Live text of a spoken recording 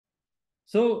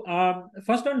So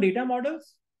first on data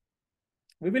models,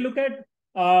 we will look at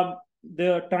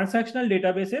the transactional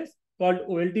databases called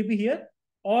OLTP here,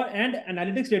 and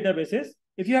analytics databases.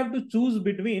 If you have to choose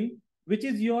between which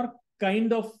is your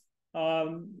kind of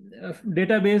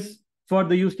database for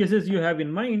the use cases you have in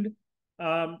mind,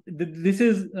 this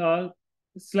is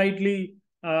slightly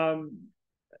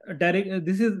direct.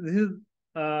 This is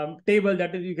table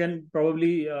that you can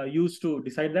probably use to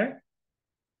decide that.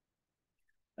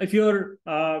 If your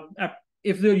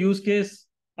if the use case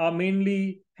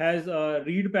mainly has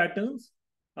read patterns,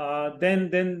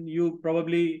 then you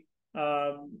probably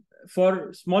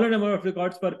for smaller number of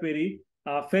records per query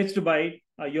fetched by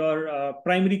your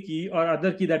primary key or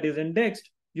other key that is indexed,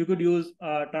 you could use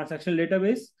a transactional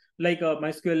database like a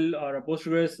MySQL or a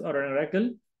Postgres or an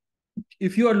Oracle.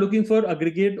 If you are looking for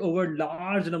aggregate over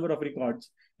large number of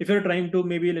records, if you're trying to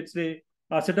maybe, let's say,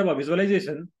 set up a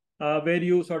visualization where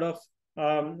you sort of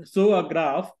show a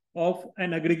graph of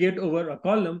an aggregate over a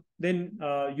column, then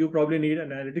you probably need an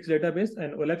analytics database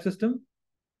and OLAP system.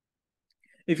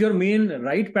 If your main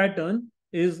write pattern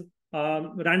is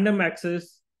random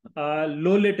access,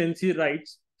 low latency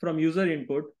writes from user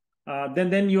input,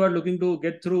 then you are looking to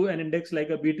get through an index like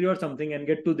a B-tree or something and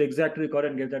get to the exact record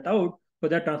and get that out. So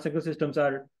that transactional systems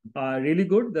are really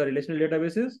good, the relational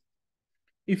databases.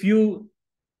 If you,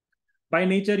 by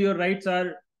nature, your writes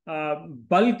are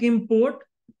bulk import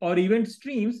or event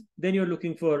streams, then you're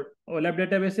looking for OLAP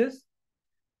databases.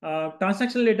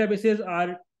 Transactional databases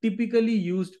are typically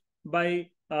used by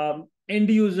end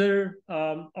user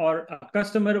or a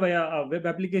customer via a web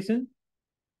application.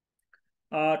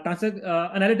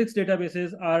 Analytics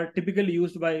databases are typically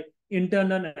used by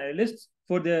internal analysts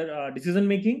for their decision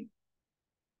making.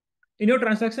 In your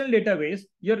transactional database,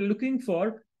 you're looking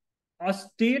for a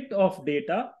state of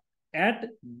data at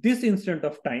this instant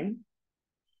of time,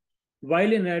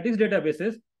 while in analytics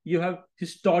databases, you have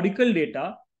historical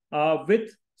data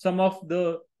with some of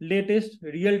the latest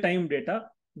real-time data.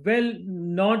 Well,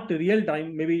 not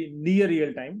real-time, maybe near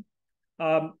real-time.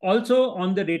 Also,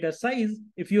 on the data size,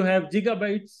 if you have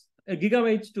gigabytes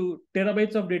to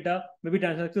terabytes of data, maybe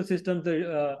transactional systems,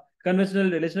 conventional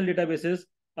relational databases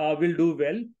will do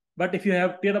well. But if you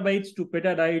have terabytes to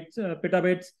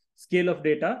petabytes scale of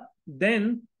data,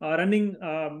 then running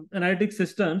analytics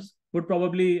systems would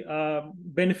probably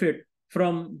benefit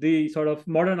from the sort of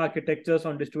modern architectures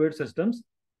on distributed systems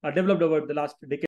developed over the last decade.